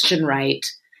U.S. Christian right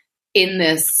in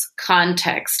this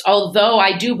context. Although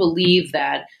I do believe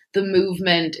that the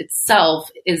movement itself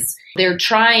they're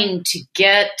trying to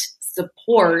get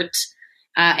support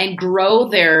and grow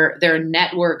their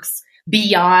networks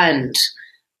beyond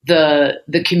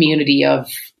the community of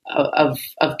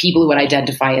people who would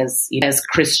identify as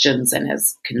Christians and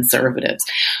as conservatives.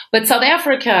 But South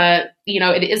Africa,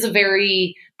 it is a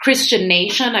very Christian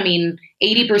nation. I mean,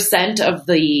 80% of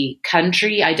the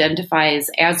country identifies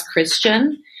as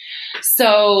Christian.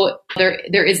 So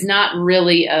there is not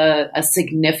really a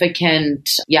significant,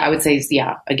 I would say,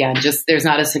 again, just there's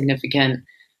not a significant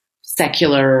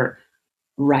secular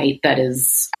right that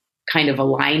is kind of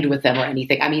aligned with them or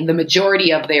anything. I mean, the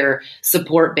majority of their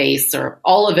support base, or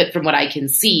all of it from what I can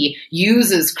see,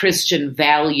 uses Christian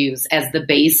values as the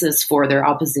basis for their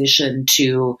opposition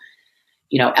to,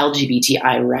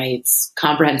 LGBTI rights,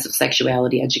 comprehensive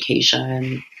sexuality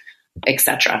education,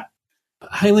 etc.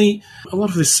 Haley, a lot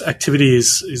of this activity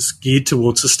is geared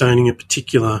towards sustaining a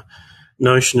particular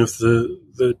notion of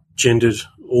the gendered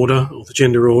order or the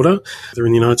gender order, whether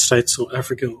in the United States or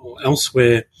Africa or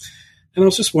elsewhere. And I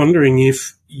was just wondering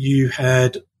if you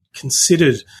had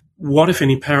considered what, if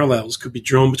any, parallels could be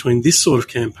drawn between this sort of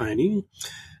campaigning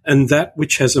and that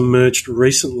which has emerged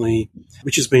recently,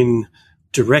 which has been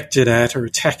directed at or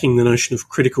attacking the notion of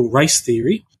critical race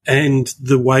theory and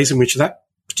the ways in which that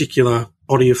particular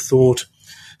body of thought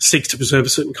seeks to preserve a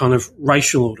certain kind of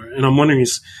racial order. And I'm wondering,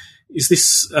 is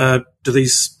this, do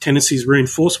these tendencies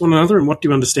reinforce one another? And what do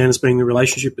you understand as being the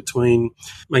relationship between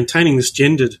maintaining this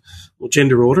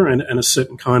gender order and a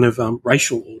certain kind of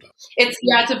racial order?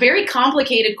 It's a very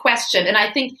complicated question. And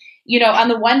I think, on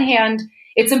the one hand,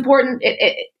 it's important.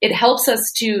 It helps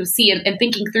us to see, and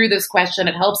thinking through this question,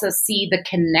 it helps us see the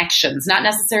connections, not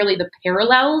necessarily the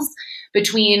parallels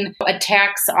between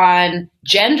attacks on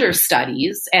gender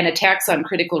studies and attacks on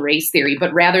critical race theory,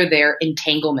 but rather their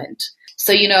entanglement.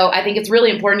 So, I think it's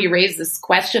really important you raise this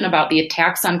question about the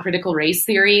attacks on critical race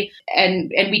theory.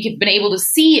 And we've been able to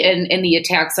see in the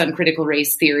attacks on critical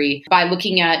race theory by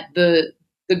looking at the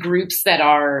groups that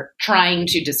are trying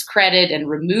to discredit and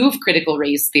remove critical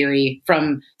race theory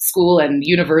from school and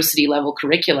university level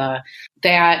curricula,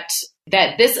 that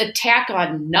this attack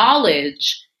on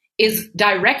knowledge is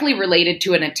directly related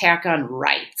to an attack on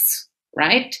rights,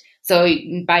 right? So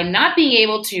by not being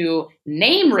able to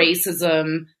name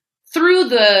racism through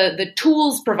the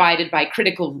tools provided by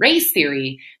critical race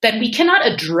theory, then we cannot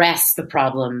address the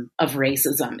problem of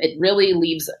racism. It really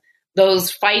leaves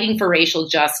those fighting for racial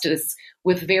justice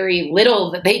with very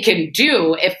little that they can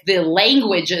do if the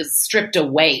language is stripped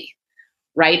away,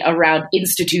 right, around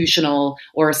institutional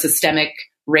or systemic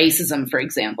racism, for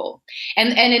example.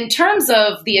 And in terms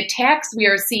of the attacks we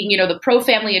are seeing, the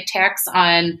pro-family attacks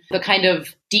on the kind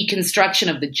of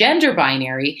deconstruction of the gender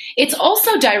binary, it's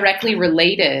also directly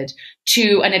related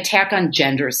to an attack on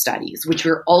gender studies, which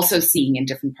we're also seeing in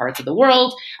different parts of the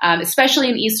world, especially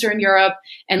in Eastern Europe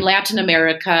and Latin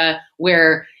America,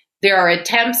 where there are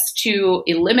attempts to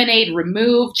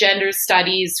remove gender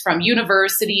studies from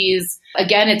universities.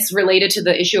 Again, it's related to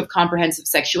the issue of comprehensive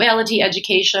sexuality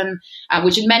education,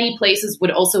 which in many places would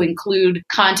also include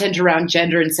content around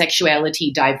gender and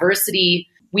sexuality diversity.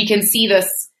 We can see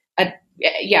this,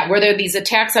 where there are these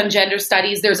attacks on gender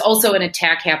studies, there's also an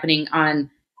attack happening on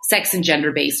sex and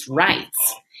gender-based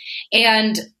rights.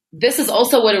 And this is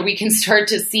also where we can start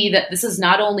to see that this is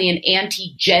not only an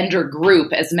anti-gender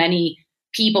group, as many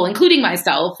people, including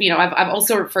myself, I've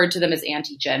also referred to them as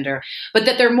anti-gender, but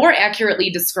that they're more accurately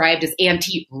described as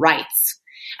anti-rights,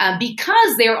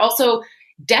 because they're also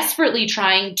desperately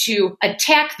trying to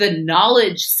attack the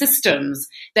knowledge systems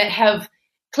that have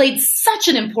played such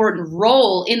an important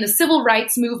role in the civil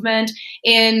rights movement,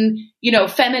 in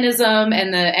feminism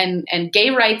and gay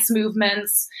rights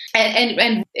movements,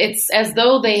 and it's as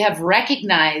though they have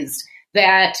recognized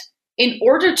that in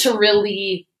order to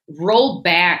really roll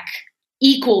back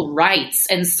equal rights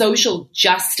and social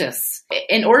justice,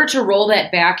 in order to roll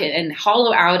that back and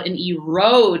hollow out and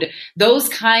erode those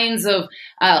kinds of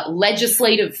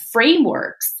legislative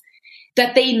frameworks,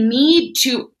 that they need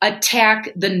to attack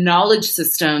the knowledge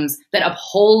systems that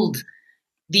uphold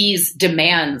these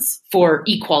demands for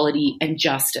equality and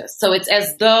justice. So it's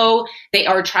as though they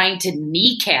are trying to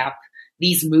kneecap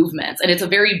these movements. And it's a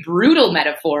very brutal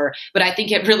metaphor, but I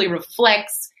think it really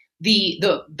reflects the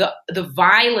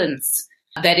violence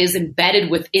that is embedded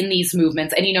within these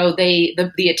movements. And,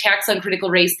 the attacks on critical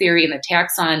race theory and the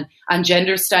attacks on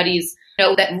gender studies,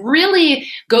 that really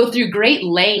go through great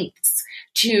lengths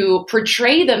to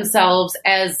portray themselves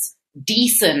as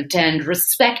decent and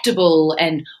respectable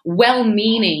and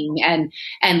well-meaning and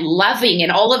loving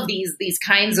and all of these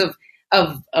kinds of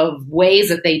ways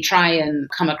that they try and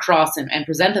come across and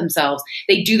present themselves,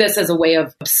 they do this as a way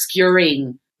of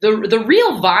obscuring the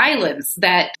real violence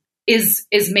that is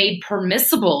made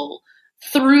permissible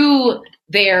through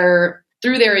their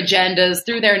agendas,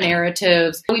 through their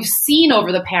narratives. We've seen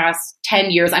over the past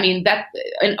 10 years,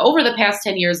 over the past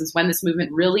 10 years is when this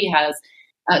movement really has,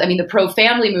 the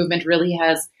pro-family movement really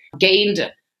has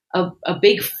gained a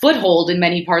big foothold in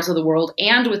many parts of the world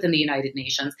and within the United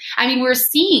Nations. We're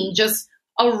seeing just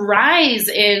a rise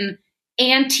in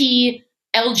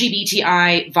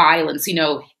anti-LGBTI violence,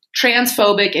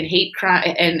 transphobic and hate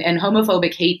crime and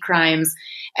homophobic hate crimes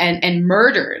and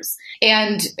murders.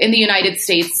 And in the United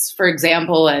States, for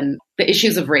example, and the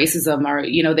issues of racism are,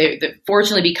 they're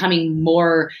fortunately becoming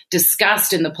more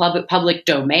discussed in the public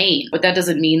domain. But that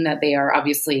doesn't mean that they are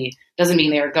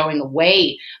going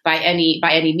away by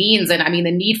any means. And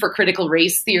the need for critical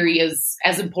race theory is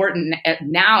as important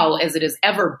now as it has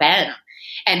ever been.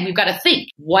 And we've got to think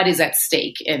what is at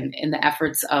stake in the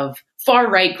efforts of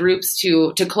far-right groups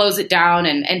to close it down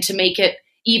and to make it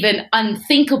even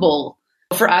unthinkable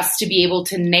for us to be able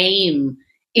to name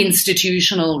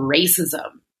institutional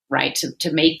racism, right?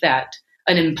 To make that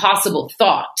an impossible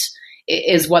thought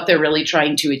is what they're really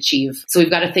trying to achieve. So we've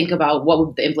got to think about what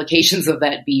would the implications of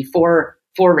that be for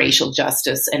racial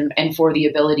justice and for the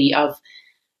ability of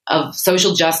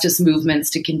social justice movements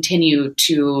to continue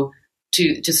to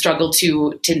struggle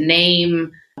to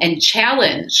name and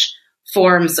challenge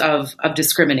forms of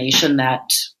discrimination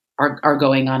that are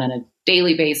going on a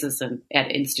daily basis and at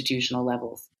institutional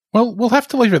levels. Well, we'll have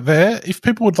to leave it there. If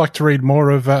people would like to read more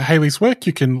of Hayley's work,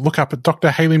 you can look up at Dr.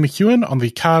 Hayley McEwen on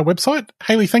the CAR website.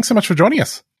 Hayley, thanks so much for joining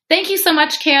us. Thank you so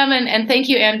much, Cam, and thank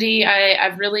you, Andy.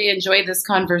 I've really enjoyed this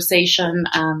conversation,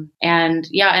 and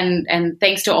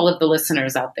thanks to all of the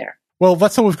listeners out there. Well,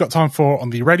 that's all we've got time for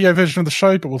on the radio version of the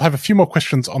show, but we'll have a few more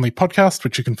questions on the podcast,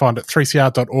 which you can find at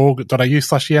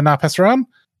 3cr.org.au/YeNaPassaran.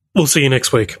 We'll see you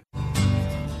next week.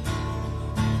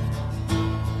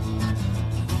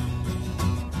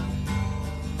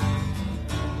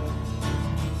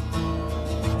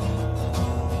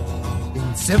 In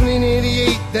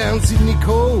 1788, down Sydney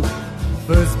Cove,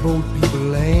 first boat people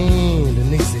land,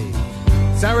 and they say,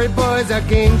 sorry boys, our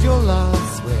game's your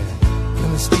loss, we're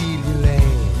gonna steal your land.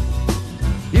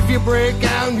 If you break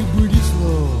out new British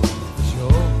law, for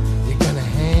sure, you're gonna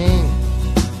hang.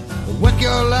 Or work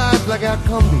your life like our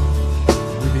combi,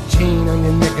 with a chain on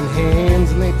your neck and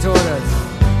hands. And they taught us,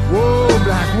 whoa,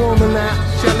 black woman, thou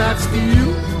shalt not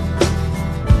steal.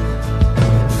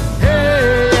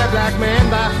 Hey, black man,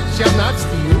 thou shalt not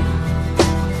steal.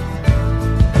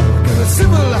 We're gonna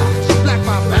civilize your black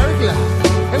barbaric life,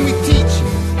 and we teach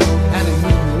you how to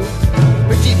kneel.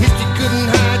 But your history couldn't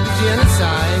hide the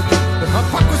genocide.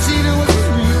 Hypocrisy to us is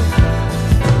real.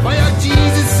 Why our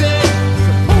Jesus said,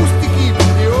 supposed to give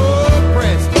the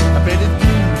oppressed a better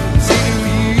deal. Say to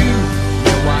you,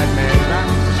 the white man, thou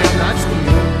shalt not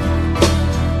steal.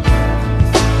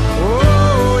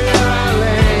 Oh, yeah, our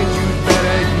land, you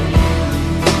better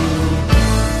heal.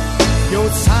 Your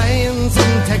science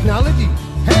and technology,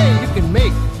 hey, you can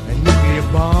make a nuclear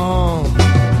bomb.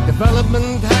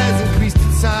 Development has increased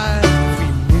in size to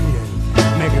 3 million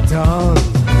megatons.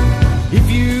 If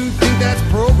you think that's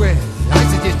progress, I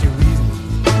suggest your reason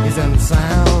is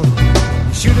unsound.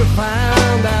 You should have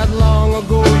found out long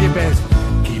ago you best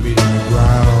keep it in the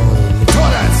ground. They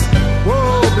taught us,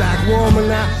 whoa, black woman,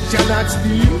 thou shalt not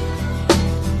steal.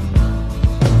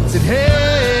 I said,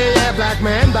 hey, yeah, black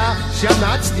man, thou shalt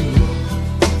not steal.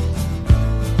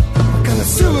 We're gonna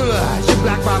civilize your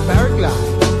black barbaric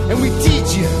life, and we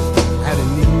teach you how to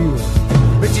kneel.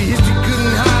 But your history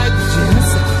couldn't hide the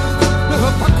genocide. The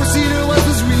hypocrisy to us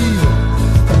is real.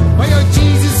 Why your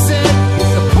Jesus said,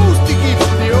 supposed to give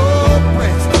the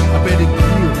oppressed a better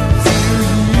deal. See you,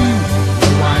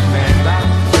 the white man, thou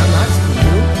shalt not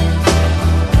steal.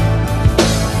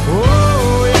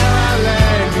 Oh, yeah, our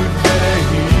land, you'd better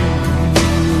heal.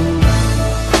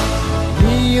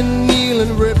 Me and Neil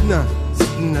and Ripner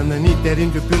sitting underneath that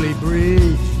Inverpilly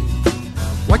Bridge,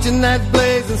 watching that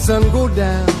blazing sun go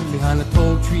down behind a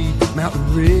tall tree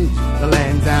mountain ridge. The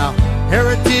land's out,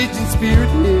 heritage and spirit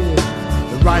here,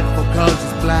 the rightful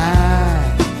culture's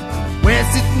black. We're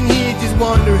sitting here just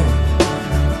wondering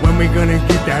when we're gonna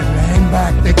get that land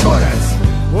back. They taught us,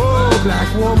 whoa,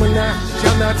 black woman, thou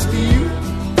shalt not steal.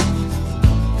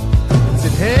 I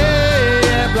said, hey,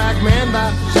 yeah, black man,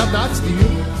 thou shalt not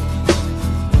steal.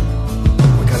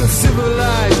 We're gonna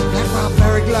civilize black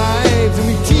barbaric lives, and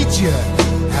we teach you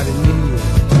how to kneel.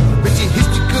 But your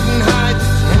history couldn't hide the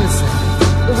genocide.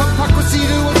 The hypocrisy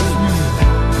to us is real.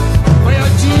 Why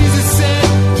our Jesus said,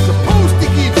 supposed to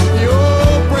give the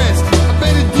oppressed a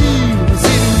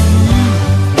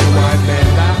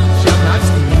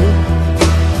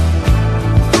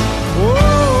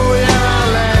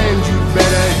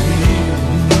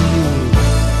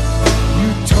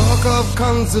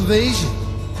conservation,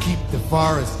 keep the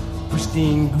forest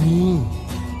pristine green.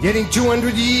 Getting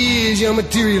 200 years, your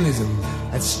materialism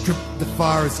has stripped the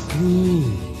forest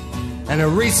clean. And a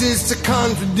racist a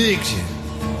contradiction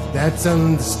that's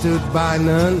understood by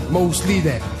none. Mostly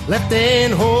that left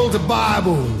hand holds a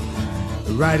Bible,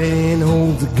 the right hand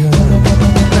holds a gun.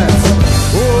 That's,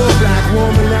 oh, black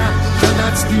woman, thou shalt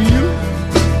not steal.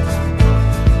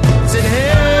 Said,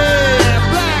 hey,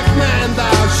 black man,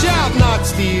 thou shalt not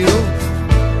steal.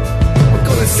 We're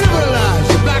gonna civilize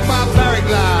your black barbaric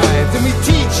lives, and we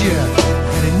teach you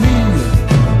how to kneel.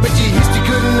 But your history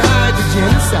couldn't hide the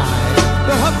genocide,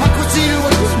 the hypocrisy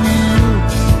that was real.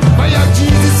 But your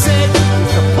Jesus said,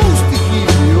 it's supposed to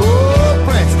keep you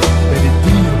oppressed. Let it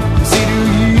deal. You say to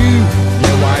you,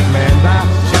 you white man, thou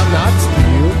shalt not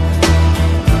steal.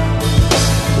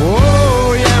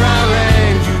 Oh, yeah, our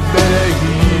land, you better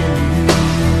heal.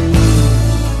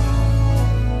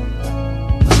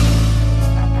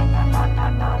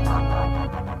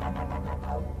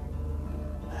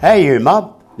 Hey, you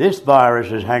mob. This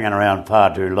virus is hanging around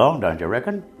far too long, don't you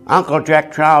reckon? Uncle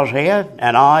Jack Charles here,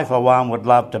 and I, for one, would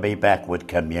love to be back with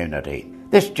community.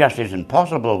 This just isn't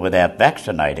possible without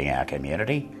vaccinating our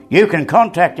community. You can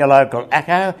contact your local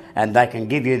ACCO and they can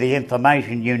give you the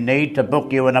information you need to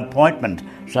book you an appointment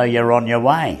so you're on your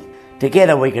way.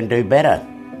 Together we can do better.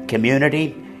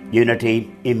 Community,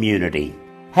 unity, immunity.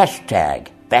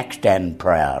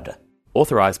 #VaxStandProud.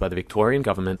 Authorised by the Victorian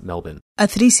Government, Melbourne. A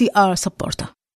 3CR supporter.